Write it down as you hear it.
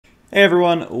Hey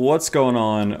everyone, what's going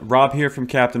on? Rob here from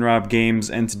Captain Rob Games,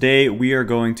 and today we are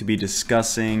going to be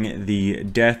discussing the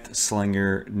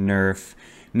Deathslinger Nerf.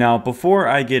 Now, before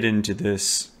I get into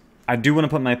this, I do want to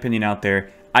put my opinion out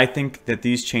there. I think that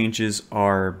these changes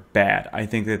are bad. I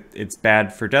think that it's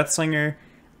bad for Deathslinger.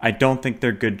 I don't think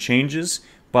they're good changes,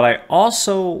 but I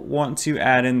also want to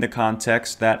add in the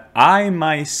context that I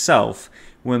myself,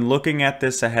 when looking at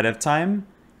this ahead of time,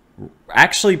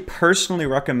 actually personally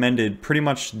recommended pretty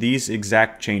much these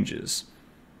exact changes.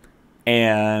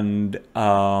 And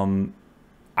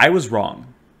I was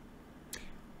wrong.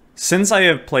 Since I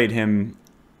have played him,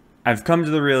 I've come to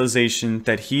the realization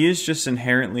that he is just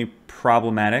inherently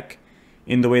problematic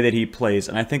in the way that he plays.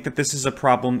 And I think that this is a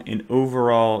problem in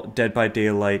overall Dead by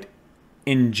Daylight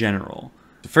in general.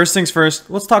 First things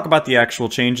first, let's talk about the actual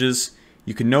changes.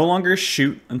 You can no longer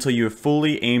shoot until you have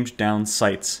fully aimed down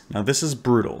sights. Now this is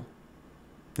brutal.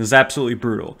 This is absolutely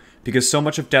brutal, because so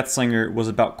much of Deathslinger was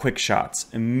about quick shots,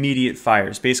 immediate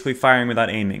fires, basically firing without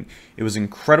aiming. It was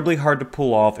incredibly hard to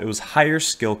pull off, it was higher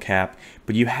skill cap,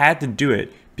 but you had to do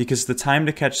it because the time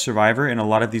to catch Survivor in a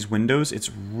lot of these windows, it's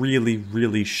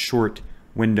really short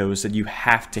windows that you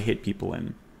have to hit people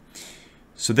in.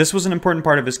 So this was an important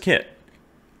part of his kit.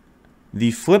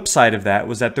 The flip side of that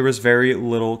was that there was very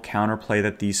little counterplay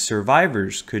that these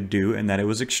survivors could do, and that it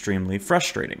was extremely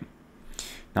frustrating.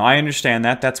 Now I understand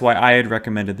that, that's why I had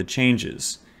recommended the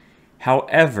changes.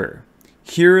 However,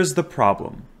 here is the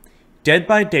problem. Dead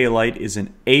by Daylight is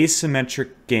an asymmetric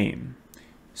game.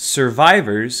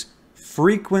 Survivors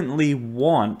frequently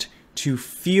want to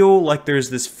feel like there's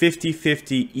this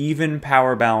 50-50 even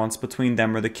power balance between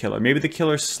them or the killer. Maybe the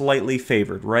killer's slightly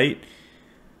favored, right?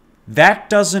 That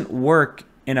doesn't work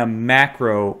in a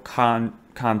macro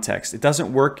context. It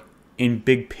doesn't work in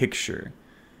big picture.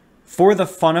 For the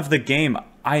fun of the game,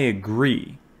 I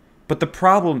agree. But the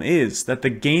problem is that the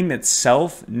game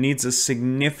itself needs a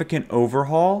significant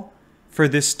overhaul for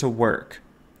this to work.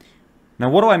 Now,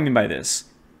 what do I mean by this?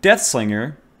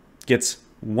 Deathslinger gets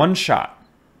one shot.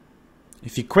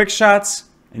 If he quick shots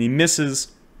and he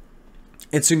misses,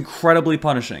 it's incredibly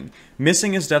punishing.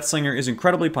 Missing as Deathslinger is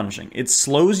incredibly punishing. It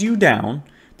slows you down.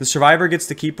 The survivor gets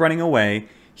to keep running away.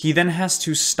 He then has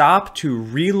to stop to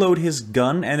reload his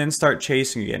gun and then start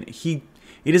chasing again.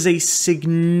 It is a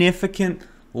significant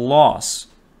loss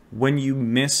when you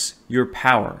miss your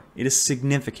power. It is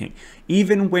significant.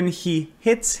 Even when he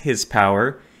hits his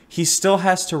power, he still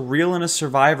has to reel in a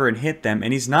survivor and hit them,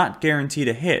 and he's not guaranteed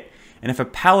a hit. And if a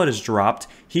pallet is dropped,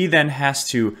 he then has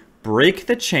to break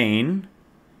the chain,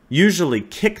 usually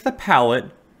kick the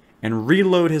pallet, and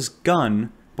reload his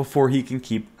gun before he can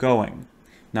keep going.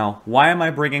 Now, why am I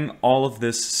bringing all of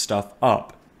this stuff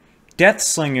up?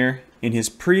 Deathslinger, in his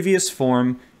previous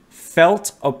form,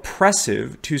 felt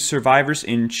oppressive to survivors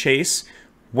in chase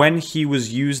when he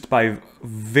was used by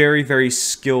very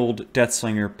skilled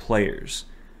Deathslinger players.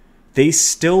 They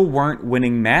still weren't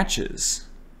winning matches.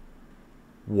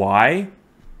 Why?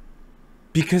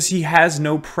 Because he has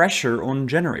no pressure on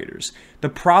generators. The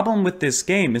problem with this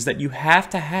game is that you have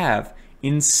to have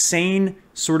insane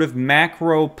sort of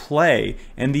macro play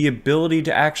and the ability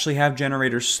to actually have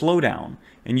generators slow down.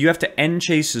 And you have to end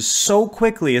chases so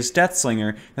quickly as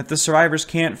Deathslinger that the survivors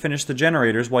can't finish the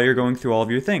generators while you're going through all of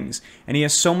your things. And he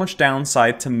has so much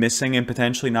downside to missing and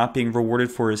potentially not being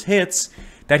rewarded for his hits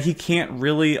that he can't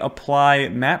really apply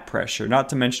map pressure. Not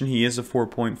to mention he is a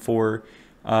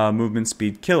 4.4 movement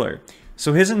speed killer.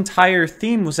 So his entire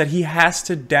theme was that he has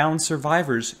to down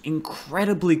survivors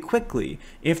incredibly quickly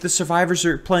if the survivors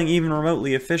are playing even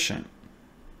remotely efficient.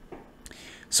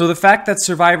 So the fact that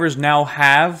survivors now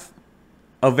have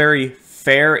a very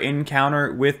fair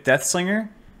encounter with Deathslinger,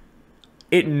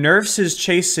 it nerfs his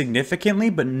chase significantly,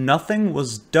 but nothing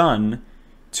was done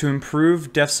to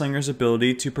improve Deathslinger's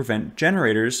ability to prevent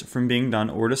generators from being done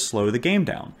or to slow the game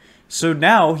down. So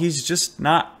now he's just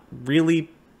not really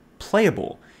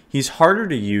playable. He's harder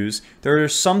to use. There are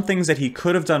some things that he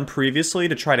could have done previously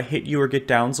to try to hit you or get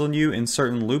downs on you in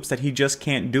certain loops that he just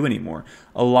can't do anymore.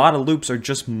 A lot of loops are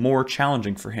just more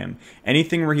challenging for him.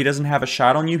 Anything where he doesn't have a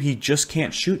shot on you, he just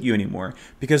can't shoot you anymore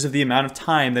because of the amount of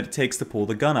time that it takes to pull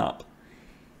the gun up.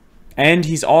 And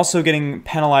he's also getting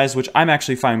penalized, which I'm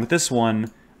actually fine with this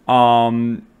one,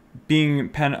 being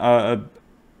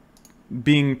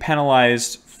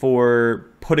penalized for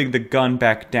putting the gun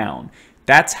back down.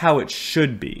 That's how it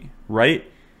should be,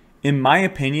 right? In my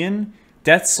opinion,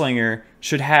 Deathslinger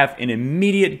should have an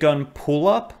immediate gun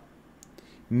pull-up.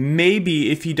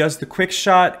 Maybe if he does the quick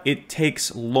shot, it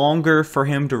takes longer for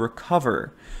him to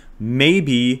recover.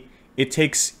 Maybe it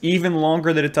takes even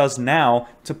longer than it does now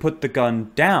to put the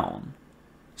gun down.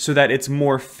 so that it's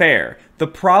more fair. The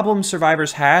problem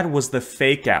survivors had was the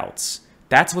fake outs.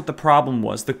 That's what the problem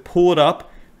was. The pull it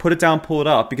up, put it down, pull it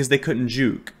up, because they couldn't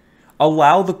juke.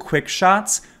 Allow the quick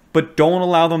shots, but don't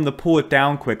allow them to pull it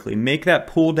down quickly. Make that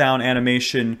pull down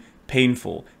animation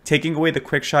painful. Taking away the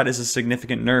quick shot is a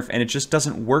significant nerf, and it just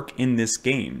doesn't work in this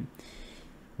game.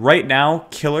 Right now,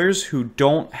 killers who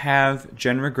don't have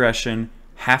gen regression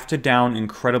have to down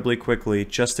incredibly quickly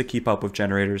just to keep up with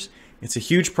generators. It's a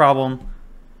huge problem.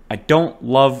 I don't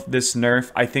love this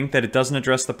nerf. I think that it doesn't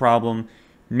address the problem.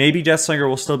 Maybe Deathslinger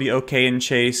will still be okay in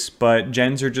chase, but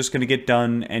gens are just going to get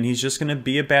done, and he's just going to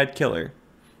be a bad killer.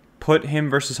 Put him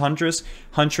versus Huntress.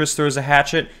 Huntress throws a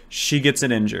hatchet. She gets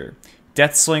an injure.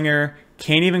 Deathslinger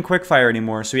can't even quickfire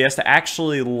anymore, so he has to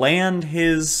actually land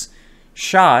his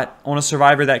shot on a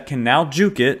survivor that can now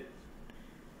juke it.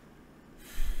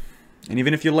 And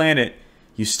even if you land it,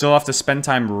 you still have to spend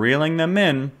time reeling them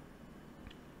in,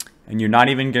 and you're not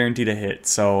even guaranteed a hit.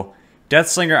 So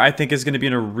Deathslinger, I think, is going to be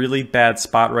in a really bad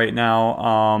spot right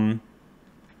now.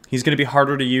 He's going to be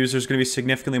harder to use. There's going to be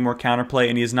significantly more counterplay,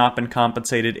 and he has not been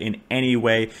compensated in any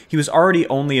way. He was already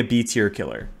only a B-tier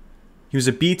killer. He was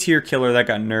a B-tier killer that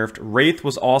got nerfed. Wraith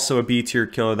was also a B-tier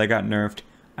killer that got nerfed.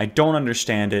 I don't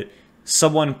understand it.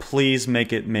 Someone please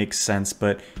make it make sense,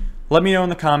 but let me know in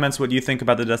the comments what you think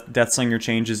about the Deathslinger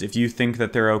changes, if you think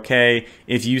that they're okay.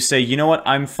 If you say, you know what,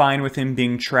 I'm fine with him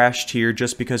being trash tier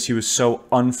just because he was so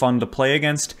unfun to play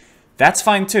against, that's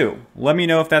fine too. Let me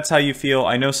know if that's how you feel.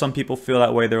 I know some people feel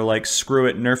that way. They're like, screw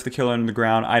it, nerf the killer into the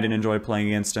ground. I didn't enjoy playing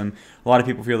against him. A lot of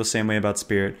people feel the same way about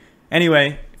Spirit.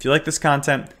 Anyway, if you like this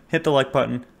content, hit the like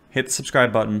button, hit the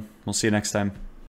subscribe button. We'll see you next time.